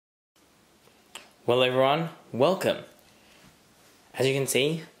Well everyone, welcome. As you can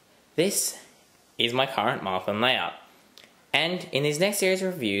see, this is my current Marklin layout. And in this next series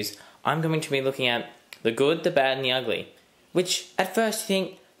of reviews, I'm going to be looking at the good, the bad and the ugly. Which, at first you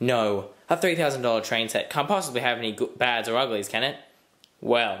think, no, a $3,000 train set can't possibly have any good, bads or uglies, can it?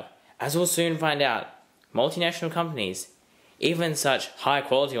 Well, as we'll soon find out, multinational companies, even such high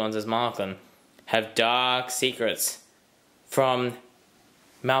quality ones as Marklin, have dark secrets. From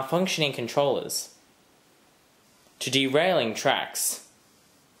malfunctioning controllers, to derailing tracks,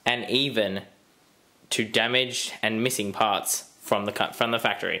 and even to damaged and missing parts from the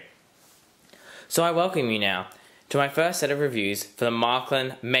factory. So I welcome you now to my first set of reviews for the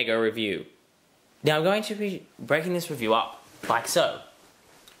Marklin Mega Review. Now I'm going to be breaking this review up like so.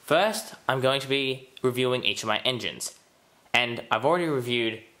 First, I'm going to be reviewing each of my engines. And I've already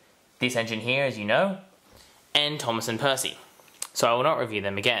reviewed this engine here, as you know, and Thomas and Percy. So I will not review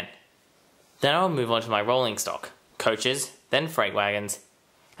them again. Then I will move on to my rolling stock, coaches, then freight wagons,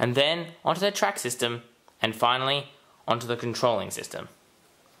 and then onto the track system, and finally onto the controlling system.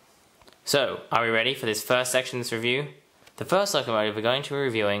 So, are we ready for this first section of this review? The first locomotive we're going to be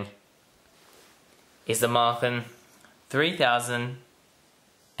reviewing is the Marklin 3099.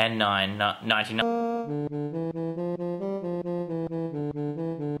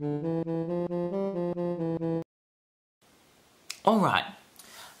 Alright,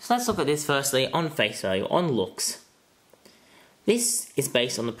 so let's look at this firstly on face value, on looks. This is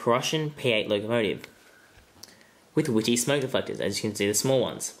based on the Prussian P8 locomotive, with witty smoke deflectors, as you can see, the small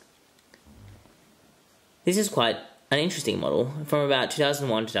ones. This is quite an interesting model from about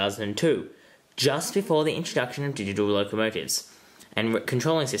 2001-2002, just before the introduction of digital locomotives and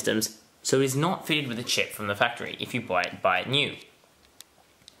controlling systems, so it is not fitted with a chip from the factory if you buy it new.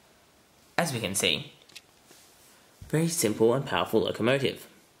 As we can see, very simple and powerful locomotive.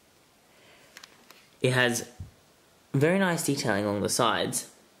 It has very nice detailing along the sides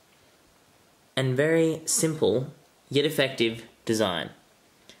and very simple yet effective design.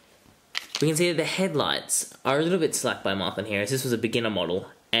 We can see that the headlights are a little bit slack by Marklin here, as this was a beginner model,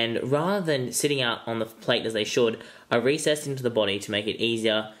 and rather than sitting out on the plate as they should, are recessed into the body to make it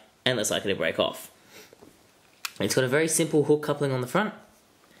easier and less likely to break off. It's got a very simple hook coupling on the front,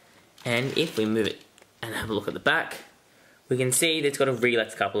 and if we move it and have a look at the back, we can see that it's got a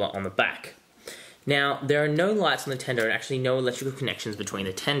relax coupler on the back. Now, there are no lights on the tender and actually no electrical connections between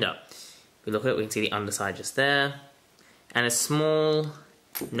the tender. If we look at it, we can see the underside just there, and a small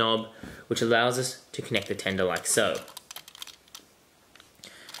knob which allows us to connect the tender like so.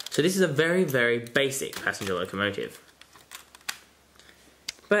 So this is a very, very basic passenger locomotive.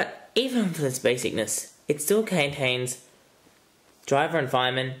 But even for its basicness, it still contains driver and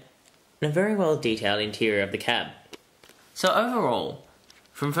fireman and a very well detailed interior of the cab. So overall,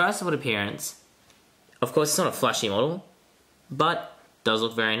 from first look appearance, of course it's not a flashy model, but does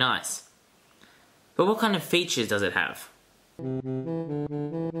look very nice. But what kind of features does it have?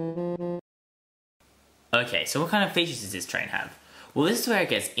 Okay, so what kind of features does this train have? Well, this is where it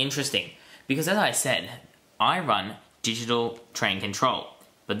gets interesting, because as I said, I run digital train control,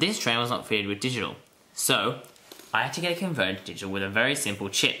 but this train was not fitted with digital. So, I had to get it converted to digital with a very simple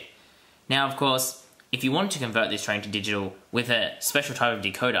chip. Now, of course, if you wanted to convert this train to digital with a special type of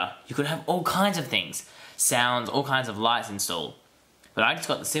decoder, you could have all kinds of things, sounds, all kinds of lights installed. But I just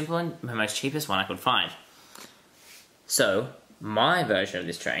got the simple and most cheapest one I could find. So, my version of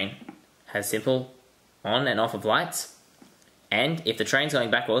this train has simple on and off of lights, and if the train's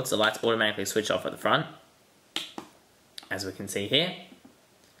going backwards, the lights automatically switch off at the front, as we can see here.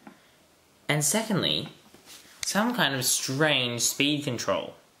 And secondly, some kind of strange speed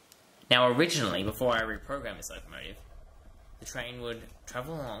control. Now originally, before I reprogrammed this locomotive, the train would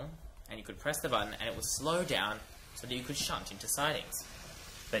travel along, and you could press the button and it would slow down so that you could shunt into sidings.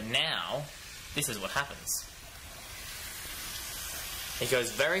 But now, this is what happens. It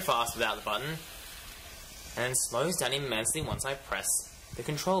goes very fast without the button, and then slows down immensely once I press the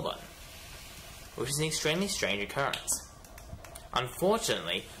control button, which is an extremely strange occurrence.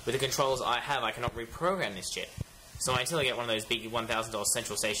 Unfortunately, with the controls I have, I cannot reprogram this chip, so until I get one of those big $1,000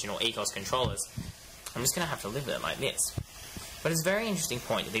 Central Station or ECOS controllers, I'm just going to have to live with it like this. But it's a very interesting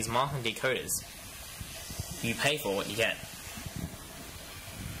point that these Marklin decoders, you pay for what you get.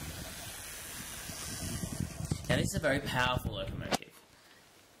 Now this is a very powerful locomotive.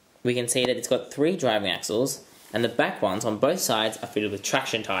 We can see that it's got 3 driving axles, and the back ones on both sides are fitted with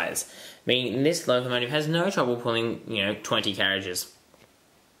traction tyres, meaning this locomotive has no trouble pulling, 20 carriages.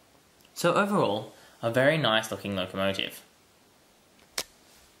 So overall, a very nice looking locomotive.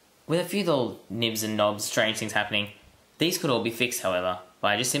 With a few little nibs and knobs, strange things happening, these could all be fixed however,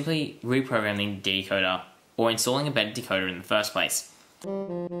 by just simply reprogramming the decoder or installing a better decoder in the first place.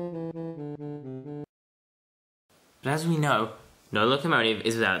 But as we know, no locomotive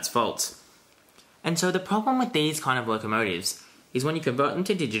is without its faults. And so the problem with these kind of locomotives is when you convert them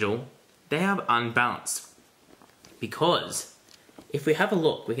to digital, they are unbalanced. Because if we have a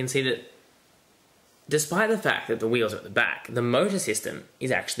look, we can see that despite the fact that the wheels are at the back, the motor system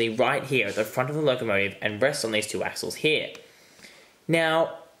is actually right here at the front of the locomotive and rests on these two axles here.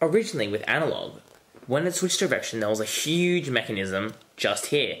 Now, originally with analog, when it switched direction, there was a huge mechanism just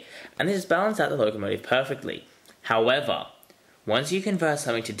here, and this balanced out the locomotive perfectly. However, once you convert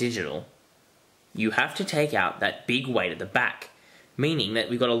something to digital, you have to take out that big weight at the back, meaning that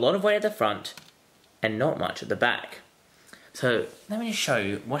we've got a lot of weight at the front and not much at the back. So let me just show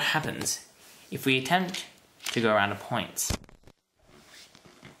you what happens if we attempt to go around to points.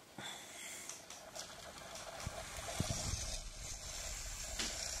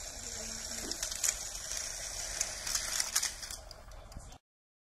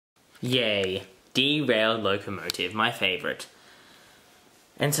 Yay, derailed locomotive, my favourite.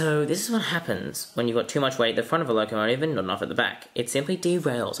 And so this is what happens when you've got too much weight at the front of a locomotive and not enough at the back. It simply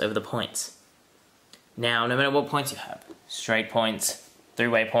derails over the points. Now, no matter what points you have, straight points,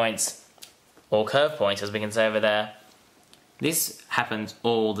 three-way points, or curve points as we can say over there, this happens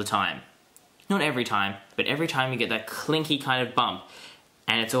all the time. Not every time, but every time you get that clinky kind of bump,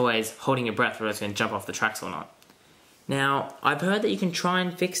 and it's always holding your breath whether it's going to jump off the tracks or not. Now, I've heard that you can try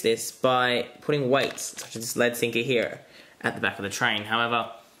and fix this by putting weights, such as this lead sinker here, at the back of the train. However,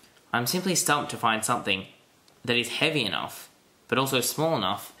 I'm simply stumped to find something that is heavy enough, but also small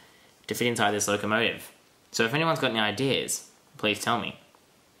enough to fit inside this locomotive. So if anyone's got any ideas, please tell me.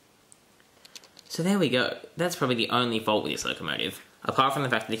 So there we go. That's probably the only fault with this locomotive, apart from the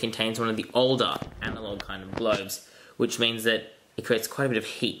fact that it contains one of the older analog kind of globes, which means that it creates quite a bit of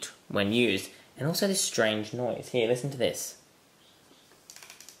heat when used, and also this strange noise. Here, listen to this.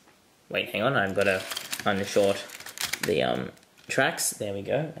 Wait, hang on, I've got to unshort the tracks. There we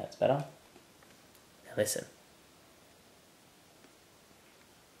go, that's better. Now listen.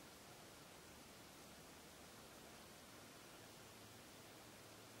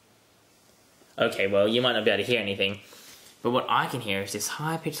 Okay, well, you might not be able to hear anything, but what I can hear is this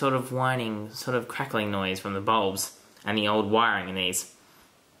high-pitched sort of whining, sort of crackling noise from the bulbs and the old wiring in these.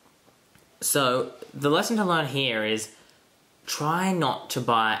 So, the lesson to learn here is try not to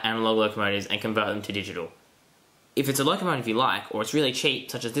buy analog locomotives and convert them to digital. If it's a locomotive you like, or it's really cheap,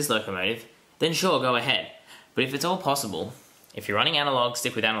 such as this locomotive, then sure, go ahead. But if it's all possible, if you're running analog,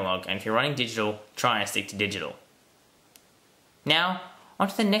 stick with analog, and if you're running digital, try and stick to digital. Now, on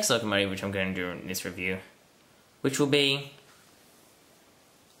to the next locomotive which I'm going to do in this review, which will be,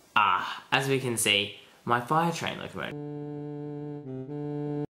 as we can see, my fire train locomotive.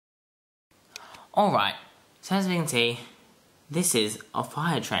 Alright, so as we can see, this is a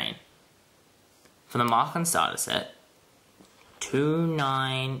fire train from the Marklin starter set,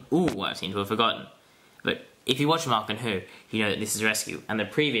 29... Ooh, I seem to have forgotten. But if you watch Marklin Who, you know that this is Rescue, and the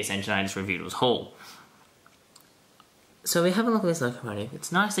previous engine I just reviewed was Hall. So we have a look at this locomotive.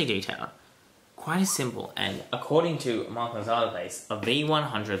 It's nicely detailed, quite simple, and according to Marklin's database, a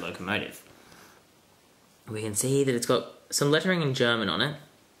V100 locomotive. We can see that it's got some lettering in German on it,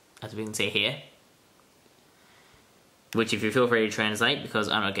 as we can see here, which if you feel free to translate, because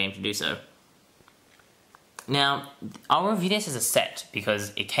I'm not game to do so. Now, I'll review this as a set,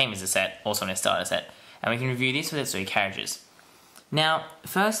 because it came as a set, also in a starter set, and we can review this with its three carriages. Now,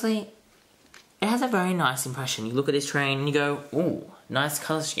 firstly, it has a very nice impression. You look at this train and you go, ooh, nice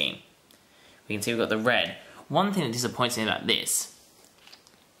colour scheme. We can see we've got the red. One thing that disappoints me about this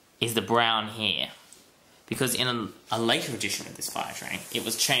is the brown here. Because in a later edition of this fire train, it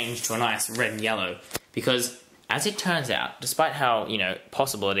was changed to a nice red and yellow. Because, as it turns out, despite how,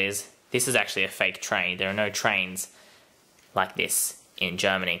 possible it is, this is actually a fake train. There are no trains like this in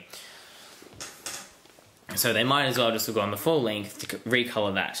Germany. So they might as well just have gone the full length to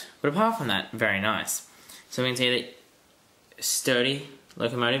recolour that. But apart from that, very nice. So we can see that sturdy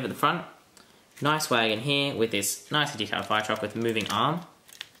locomotive at the front. Nice wagon here with this nicely detailed fire truck with moving arm,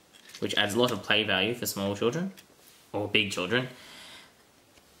 which adds a lot of play value for small children, or big children.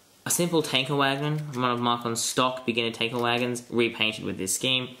 A simple tanker wagon, one of Marklin's stock beginner tanker wagons, repainted with this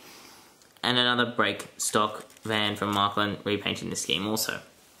scheme. And another brake stock van from Marklin, repainted in this scheme also.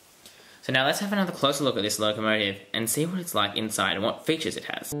 So now let's have another closer look at this locomotive and see what it's like inside and what features it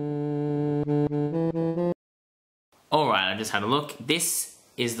has. Alright, I just had a look. This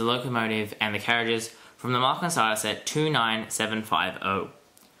is the locomotive and the carriages from the Marklin starter set 29750.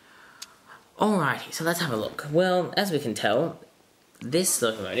 Alrighty, so let's have a look. Well, as we can tell, this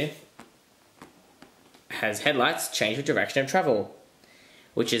locomotive has headlights change with direction of travel,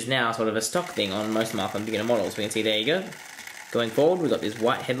 which is now sort of a stock thing on most Marklin beginner models. We can see, there you go. Going forward, we've got these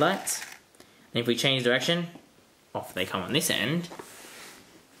white headlights, and if we change direction, off they come on this end.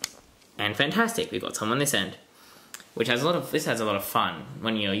 And fantastic, we've got some on this end, which has this has a lot of fun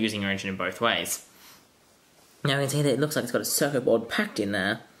when you're using your engine in both ways. Now we can see that it looks like it's got a circuit board packed in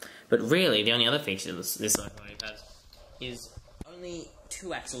there, but really the only other feature this locomotive has is only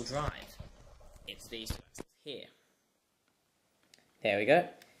 2-axle drive. It's these 2 axles here. There we go.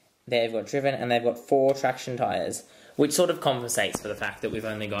 They've got driven and they've got 4 traction tyres, which sort of compensates for the fact that we've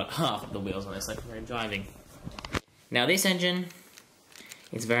only got half of the wheels on this locomotive driving. Now this engine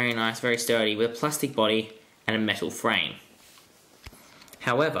is very nice, very sturdy, with a plastic body and a metal frame.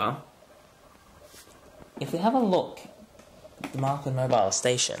 However, if we have a look at the Marklin mobile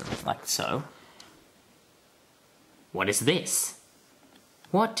station, like so, what is this?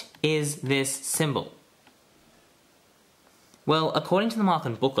 What is this symbol? Well, according to the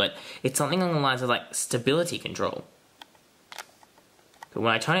Marklin booklet, it's something along the lines of like stability control. But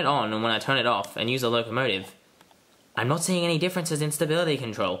when I turn it on and when I turn it off and use a locomotive, I'm not seeing any differences in stability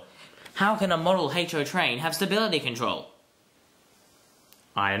control. How can a model HO train have stability control?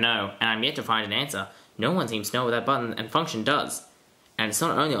 I don't know, and I'm yet to find an answer. No one seems to know what that button and function does. And it's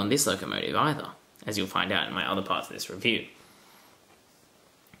not only on this locomotive either, as you'll find out in my other parts of this review.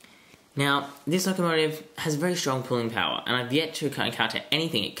 Now, this locomotive has very strong pulling power, and I've yet to encounter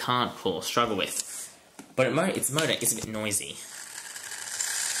anything it can't pull or struggle with. But its motor is a bit noisy.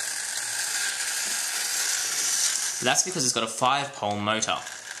 That's because it's got a 5-pole motor.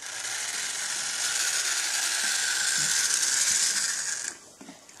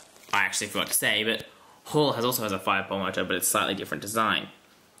 I actually forgot to say, but Hall also has a 5-pole motor, but it's slightly different design.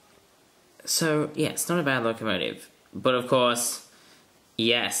 So, yeah, it's not a bad locomotive. But of course,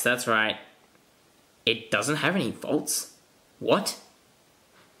 yes, that's right, it doesn't have any faults. What?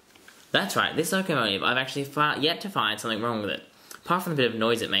 That's right, this locomotive, I've actually yet to find something wrong with it. Apart from the bit of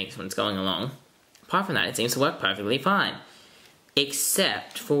noise it makes when it's going along. Apart from that, it seems to work perfectly fine.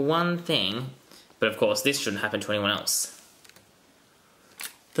 Except for one thing, but of course this shouldn't happen to anyone else.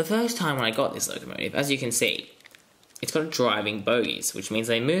 The first time when I got this locomotive, as you can see, it's got driving bogies, which means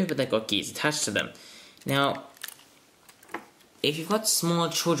they move but they've got gears attached to them. Now, if you've got smaller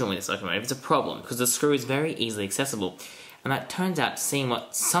children with this locomotive, it's a problem, because the screw is very easily accessible. And that turns out to seem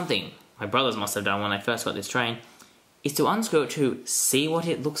what something my brothers must have done when I first got this train, is to unscrew it to see what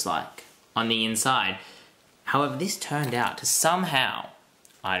it looks like on the inside. However, this turned out to somehow,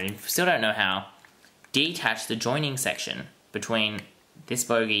 I still don't know how, detach the joining section between this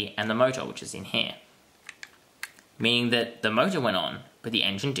bogie and the motor, which is in here. Meaning that the motor went on, but the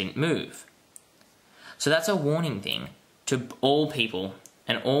engine didn't move. So that's a warning thing to all people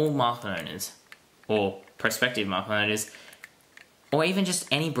and all Marklin owners, or prospective Marklin owners, or even just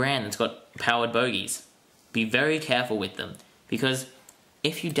any brand that's got powered bogies. Be very careful with them, because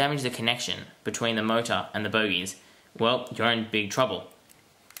if you damage the connection between the motor and the bogies, well, you're in big trouble.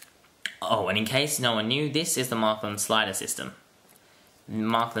 Oh, and in case no one knew, this is the Marklin slider system.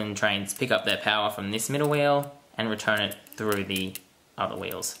 Marklin trains pick up their power from this middle wheel and return it through the other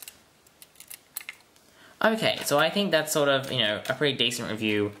wheels. Okay, so I think that's sort of, a pretty decent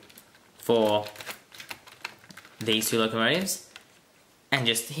review for these two locomotives. And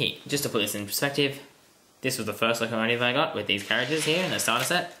just to put this in perspective, this was the first locomotive I got with these carriages here in the starter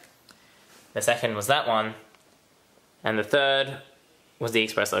set. The second was that one. And the third was the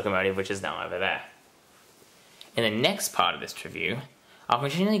express locomotive, which is now over there. In the next part of this review, I'll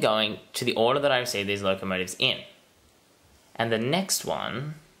continue going to the order that I received these locomotives in. And the next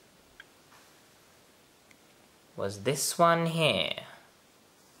one was this one here.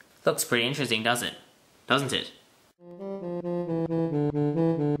 Looks pretty interesting, doesn't it?